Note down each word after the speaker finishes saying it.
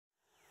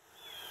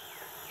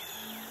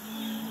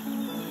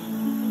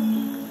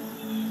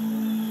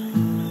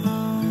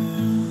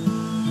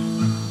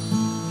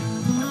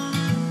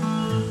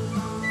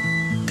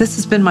This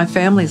has been my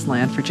family's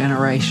land for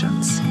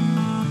generations.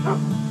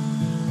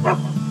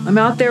 I'm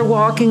out there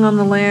walking on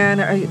the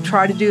land. I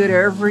try to do it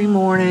every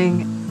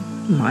morning.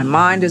 My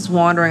mind is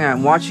wandering.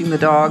 I'm watching the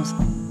dogs.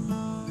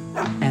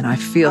 And I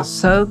feel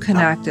so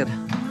connected.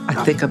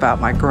 I think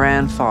about my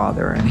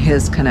grandfather and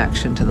his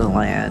connection to the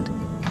land.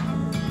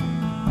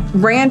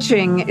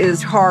 Ranching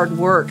is hard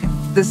work.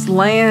 This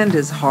land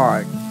is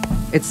hard.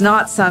 It's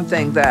not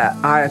something that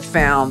I have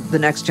found the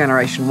next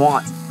generation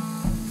wants.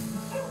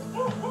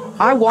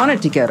 I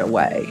wanted to get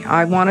away.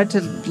 I wanted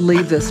to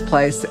leave this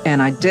place,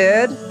 and I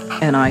did.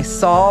 And I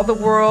saw the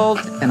world,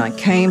 and I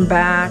came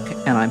back,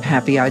 and I'm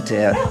happy I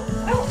did.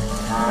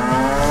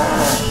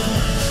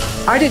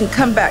 I didn't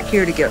come back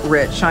here to get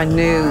rich. I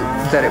knew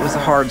that it was a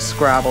hard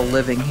scrabble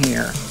living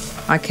here.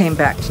 I came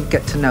back to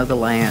get to know the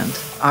land.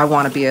 I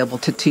want to be able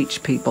to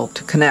teach people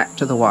to connect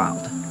to the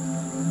wild.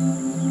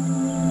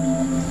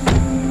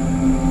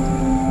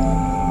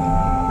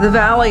 The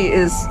valley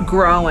is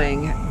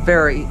growing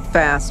very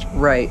fast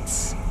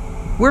rates.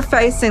 We're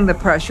facing the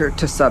pressure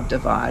to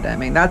subdivide. I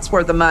mean, that's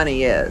where the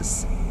money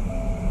is.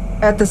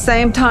 At the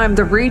same time,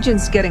 the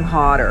region's getting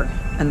hotter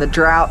and the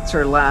droughts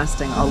are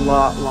lasting a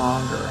lot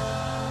longer.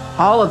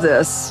 All of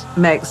this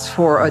makes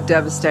for a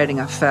devastating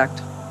effect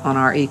on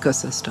our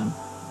ecosystem.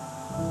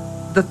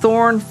 The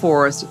thorn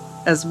forest,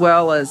 as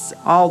well as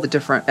all the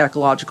different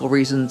ecological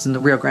regions in the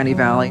Rio Grande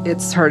Valley,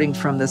 it's hurting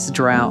from this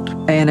drought,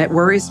 and it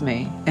worries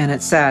me and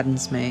it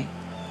saddens me.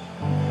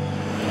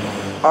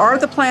 Are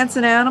the plants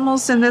and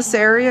animals in this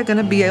area going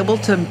to be able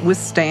to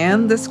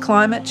withstand this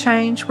climate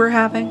change we're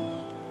having?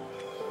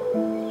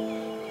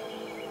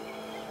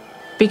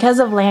 Because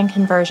of land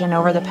conversion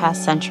over the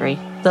past century,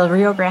 the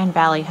Rio Grande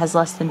Valley has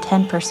less than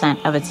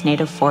 10% of its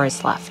native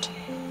forests left.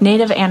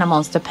 Native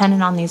animals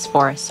dependent on these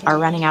forests are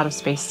running out of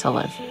space to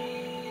live.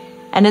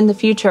 And in the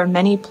future,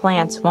 many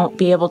plants won't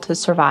be able to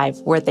survive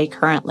where they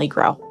currently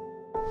grow.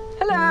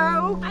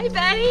 Hello. Hi,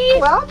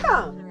 Betty.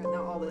 Welcome.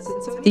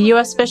 The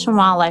U.S. Fish and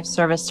Wildlife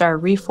Service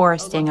started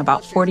reforesting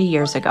about 40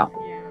 years ago.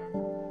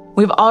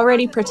 We've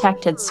already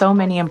protected so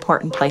many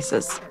important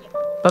places,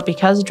 but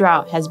because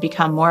drought has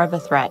become more of a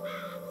threat,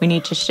 we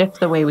need to shift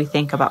the way we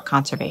think about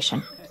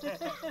conservation.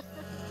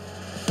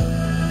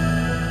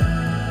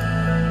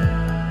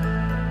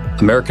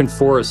 American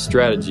Forest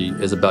strategy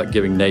is about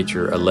giving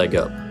nature a leg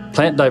up.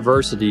 Plant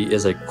diversity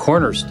is a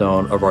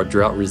cornerstone of our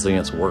drought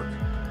resilience work.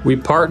 We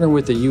partner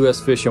with the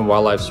U.S. Fish and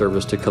Wildlife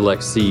Service to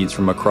collect seeds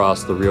from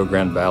across the Rio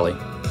Grande Valley,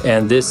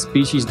 and this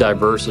species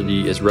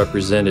diversity is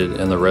represented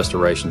in the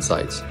restoration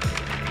sites.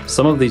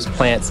 Some of these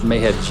plants may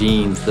have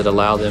genes that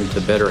allow them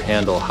to better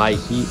handle high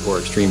heat or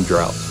extreme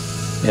drought.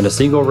 In a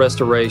single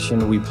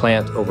restoration, we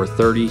plant over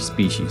 30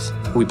 species.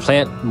 We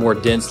plant more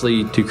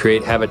densely to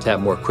create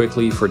habitat more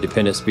quickly for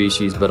dependent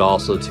species, but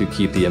also to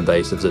keep the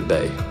invasives at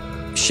bay.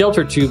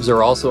 Shelter tubes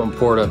are also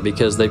important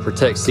because they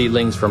protect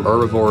seedlings from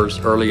herbivores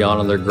early on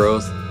in their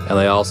growth, and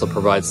they also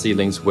provide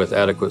seedlings with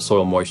adequate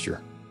soil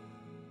moisture.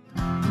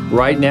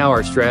 Right now,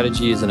 our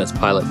strategy is in its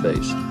pilot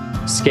phase.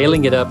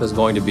 Scaling it up is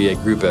going to be a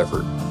group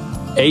effort.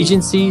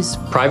 Agencies,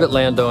 private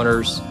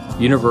landowners,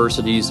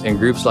 universities, and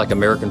groups like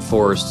American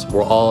Forests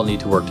will all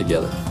need to work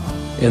together.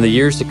 In the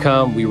years to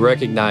come, we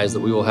recognize that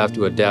we will have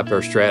to adapt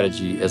our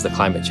strategy as the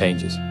climate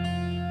changes.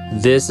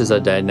 This is a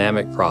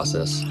dynamic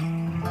process.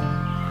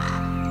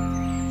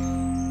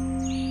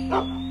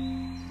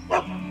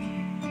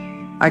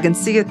 I can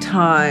see a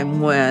time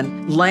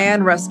when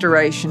land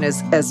restoration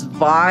is as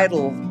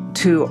vital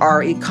to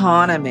our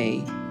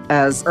economy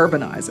as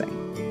urbanizing.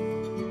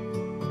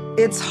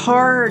 It's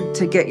hard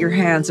to get your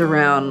hands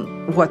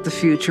around what the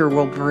future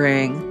will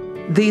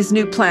bring. These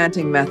new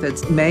planting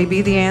methods may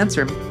be the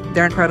answer.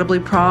 They're incredibly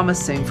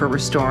promising for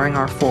restoring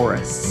our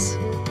forests.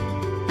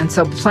 And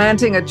so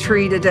planting a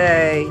tree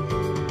today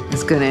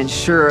is going to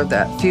ensure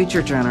that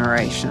future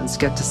generations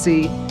get to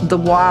see the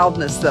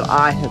wildness that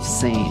I have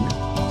seen.